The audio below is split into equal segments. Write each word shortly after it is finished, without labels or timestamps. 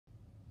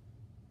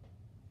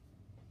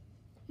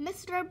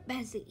Mr.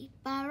 Busy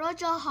by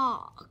Roger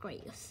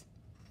Hargreaves.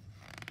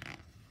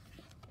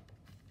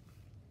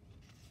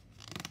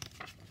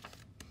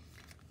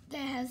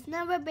 There has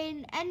never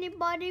been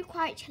anybody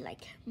quite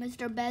like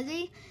Mr.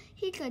 Busy.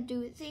 He could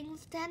do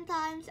things 10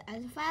 times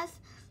as fast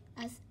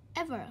as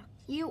ever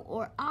you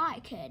or I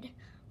could.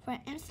 For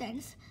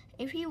instance,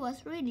 if he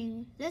was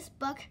reading this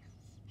book,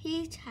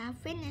 he'd have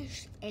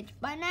finished it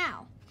by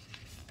now.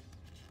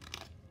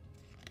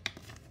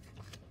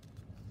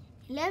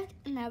 He lived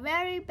in a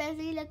very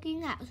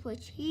busy-looking house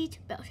which he'd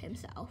built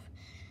himself.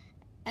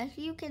 As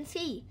you can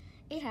see,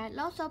 it had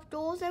lots of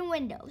doors and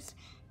windows.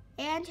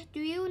 And do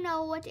you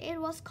know what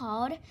it was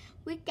called?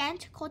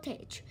 Weekend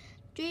Cottage.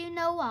 Do you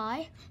know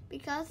why?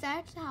 Because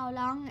that's how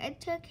long it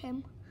took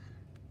him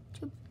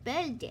to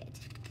build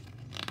it.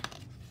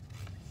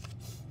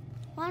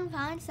 One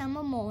fine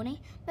summer morning,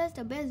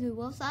 Mr. Busy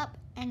was up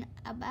and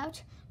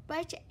about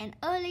bright and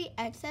early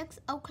at 6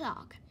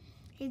 o'clock.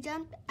 He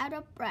jumped out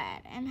of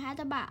bed and had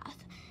a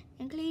bath,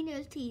 and cleaned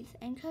his teeth,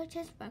 and cooked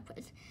his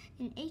breakfast,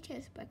 and ate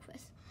his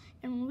breakfast,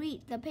 and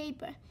read the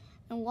paper,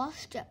 and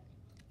washed up,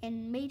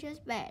 and made his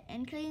bed,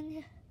 and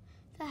cleaned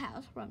the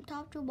house from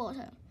top to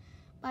bottom,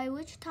 by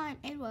which time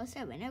it was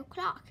 7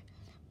 o'clock.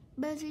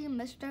 Busy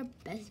Mr.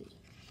 Busy.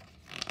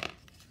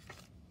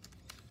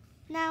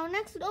 Now,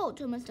 next door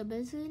to Mr.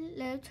 Busy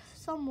lived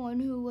someone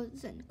who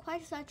wasn't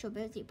quite such a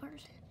busy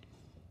person.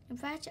 In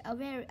fact, a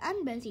very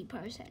unbusy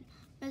person,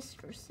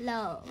 Mr.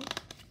 Slow.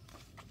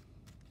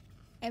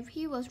 If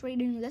he was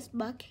reading this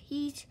book,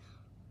 he'd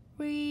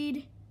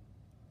read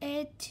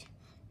it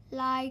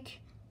like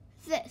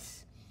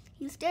this.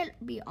 He'd still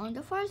be on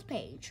the first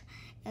page,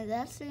 and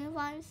that same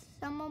fine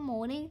summer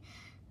morning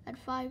at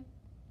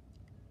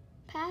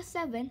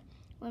 7:05,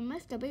 when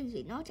Mr.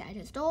 Busy knocked at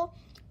his door,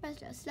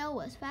 Mr. Slow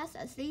was fast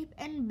asleep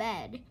in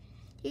bed.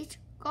 He'd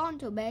gone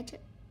to bed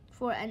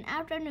for an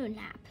afternoon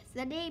nap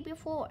the day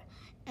before,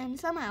 and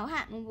somehow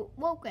hadn't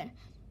woken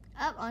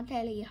up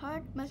until he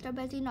heard Mr.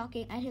 Busy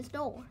knocking at his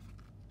door.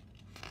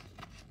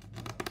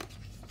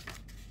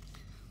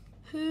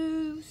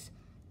 "Who's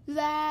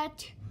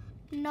that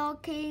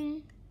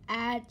knocking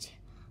at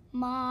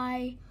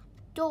my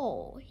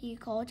door?" he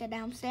called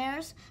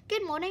downstairs.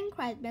 "Good morning,"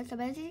 cried Mr.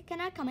 Busy. "Can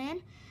I come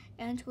in?"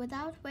 And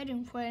without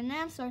waiting for an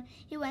answer,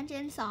 he went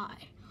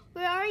inside.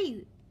 "Where are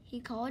you?" he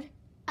called.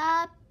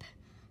 "Upstairs,"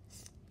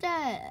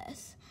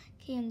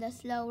 came the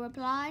slow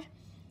reply.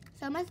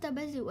 So Mr.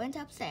 Busy went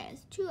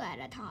upstairs, 2 at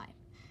a time.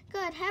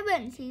 "Good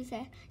heavens," he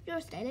said, "you're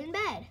still in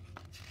bed."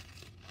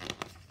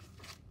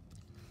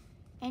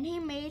 And he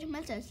made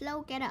Mr.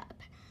 Slow get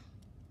up.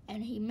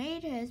 And he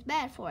made his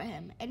bed for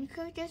him, and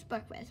cooked his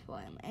breakfast for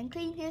him, and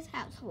cleaned his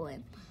house for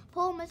him.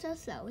 Poor Mr.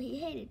 Slow, he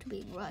hated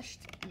being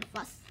rushed and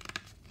fussed.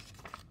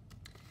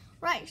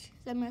 "Right,"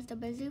 said Mr.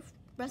 Busy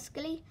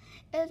briskly.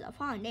 "It's a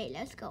fine day.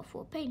 Let's go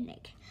for a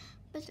picnic."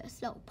 Mr.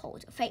 Slow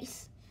pulled a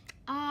face.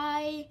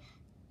 "I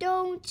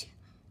don't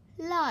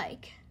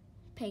like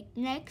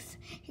picnics,"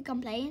 he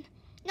complained.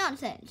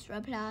 "Nonsense,"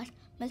 replied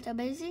Mr.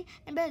 Busy,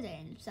 and busied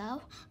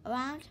himself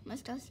around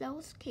Mr.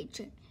 Slow's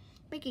kitchen,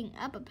 making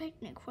up a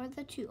picnic for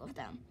the 2 of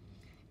them.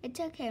 It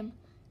took him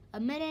a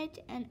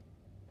minute and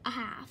a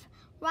half.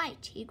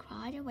 "Right," he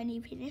cried when he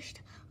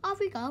finished. "Off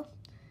we go."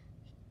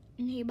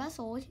 And he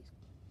bustled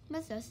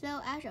Mr.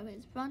 Slow out of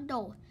his front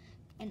door,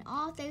 and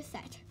off they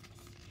set.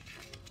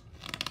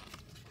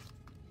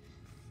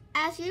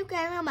 As you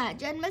can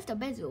imagine, Mr.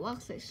 Busy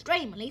walks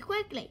extremely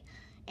quickly,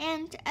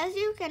 and as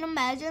you can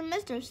imagine,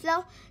 Mr.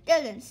 Slow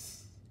didn't.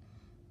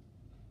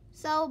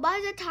 So by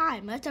the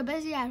time Mr.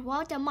 Busy had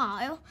walked a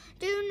mile,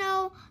 do you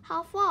know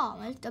how far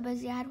Mr.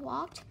 Busy had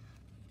walked?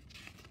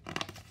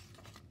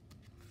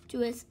 To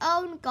his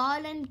own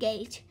garden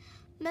gate.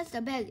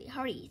 Mr. Busy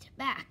hurried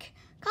back.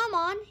 "Come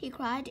on," he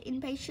cried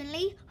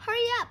impatiently.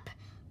 "Hurry up!"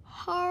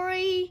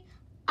 "Hurry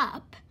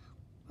up,"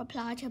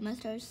 replied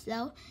Mr.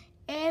 Slow.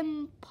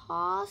 "Impossible."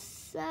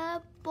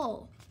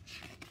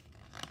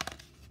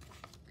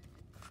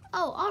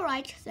 "Oh, all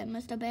right," said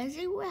Mr.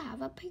 Busy. "We'll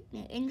have a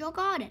picnic in your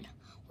garden.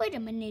 Wait a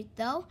minute,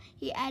 though,"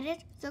 he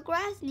added. "The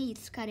grass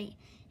needs cutting."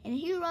 And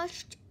he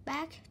rushed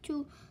back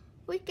to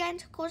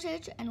Weekend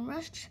Cottage and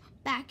rushed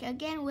back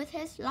again with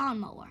his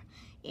lawnmower,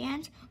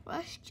 and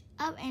rushed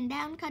up and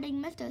down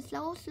cutting Mr.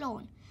 Slow's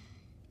lawn.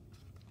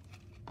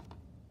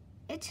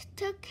 It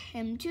took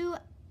him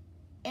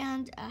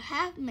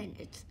 2.5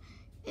 minutes.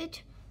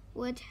 It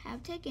would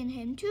have taken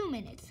him 2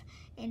 minutes,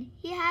 and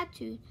he had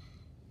to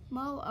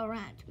mow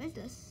around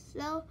Mr.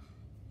 Slow,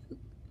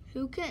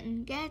 who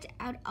couldn't get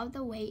out of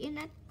the way in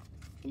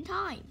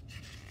time.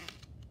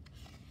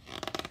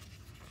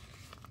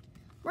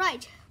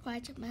 "Right,"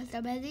 cried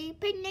Mr. Busy,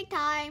 "picnic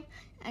time!"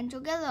 And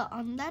together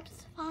on that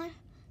fine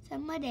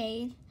summer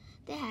day,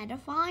 they had a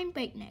fine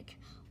picnic.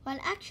 Well,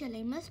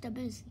 actually, Mr.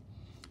 Busy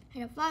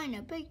had a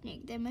finer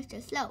picnic than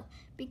Mr. Slow,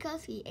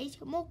 because he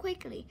ate more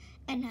quickly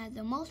and had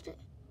the most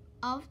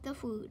of the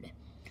food.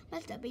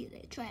 Mr.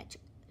 Busy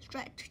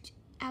stretched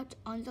out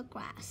on the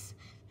grass.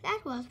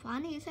 "That was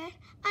fun," he said.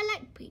 "I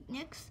like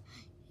picnics."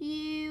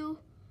 "You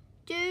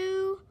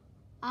do?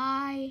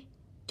 I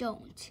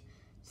don't,"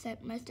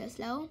 said Mr.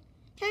 Slow.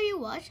 "Tell you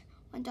what,"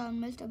 went on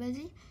Mr.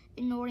 Busy,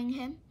 ignoring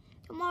him.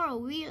 "Tomorrow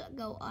we'll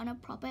go on a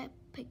proper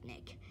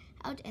picnic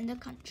out in the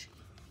country."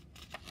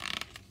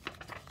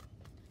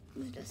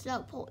 Mr.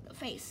 Slow pulled a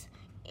face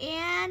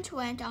and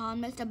went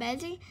on, "Mr.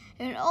 Busy,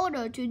 in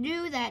order to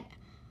do that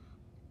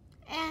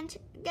and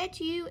get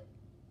you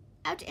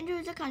out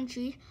into the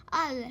country,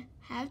 I'll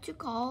have to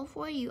call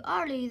for you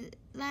earlier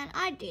than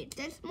I did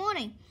this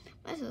morning."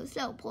 Mr.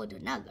 Slow pulled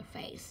another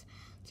face.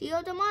 "See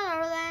you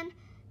tomorrow then,"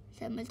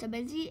 said Mr.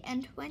 Busy,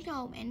 and went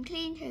home and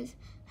cleaned his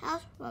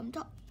house from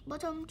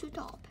bottom to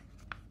top.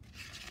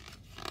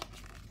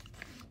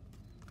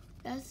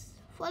 The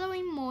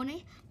following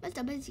morning,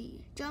 Mr.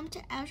 Busy jumped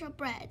out of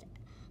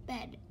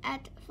bed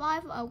at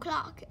 5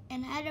 o'clock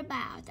and had a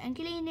bath and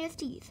cleaned his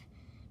teeth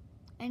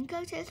and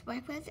cooked his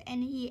breakfast,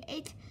 and he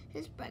ate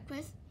his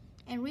breakfast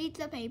and read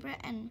the paper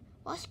and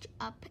washed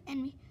up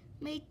and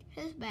made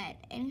his bed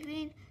and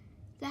cleaned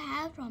the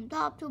house from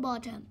top to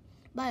bottom.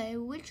 By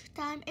which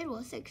time it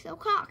was 6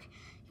 o'clock.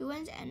 He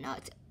went and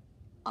knocked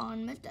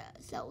on Mr.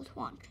 Slow's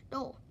front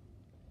door.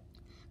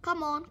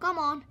 Come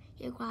on,"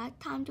 he cried.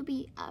 "Time to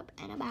be up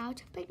and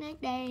about. Picnic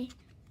day."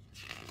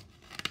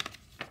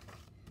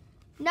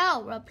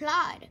 No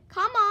replied.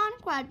 "Come on,"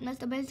 cried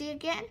Mr. Busy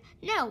again.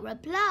 No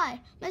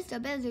reply.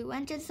 Mr. Busy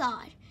went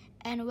inside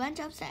and went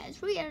upstairs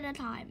 3 at a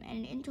time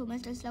and into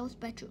Mr. Slow's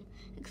bedroom,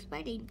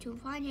 expecting to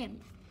find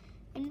him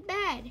in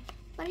bed,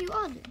 but he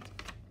wasn't.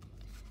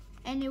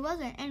 And he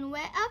wasn't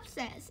anywhere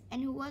upstairs,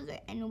 and he wasn't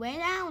anywhere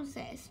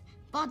downstairs.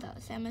 "Bother,"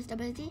 said Mr.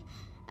 Busy.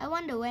 "I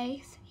wonder where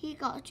he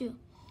got to."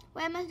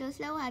 Where Mr.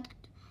 Slow had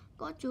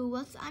got to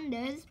was under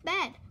his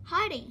bed,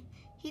 hiding.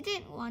 He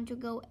didn't want to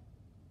go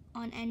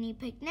on any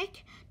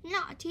picnic.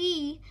 Not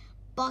he.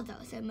 "Bother,"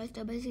 said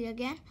Mr. Busy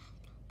again.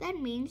 "That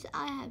means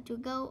I have to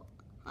go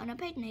on a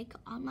picnic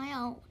on my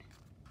own."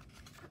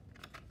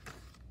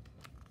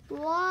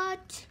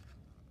 "What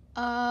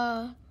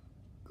a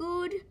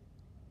good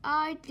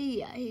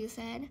idea," he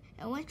said,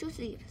 and went to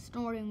sleep,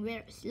 snoring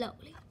very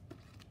slowly.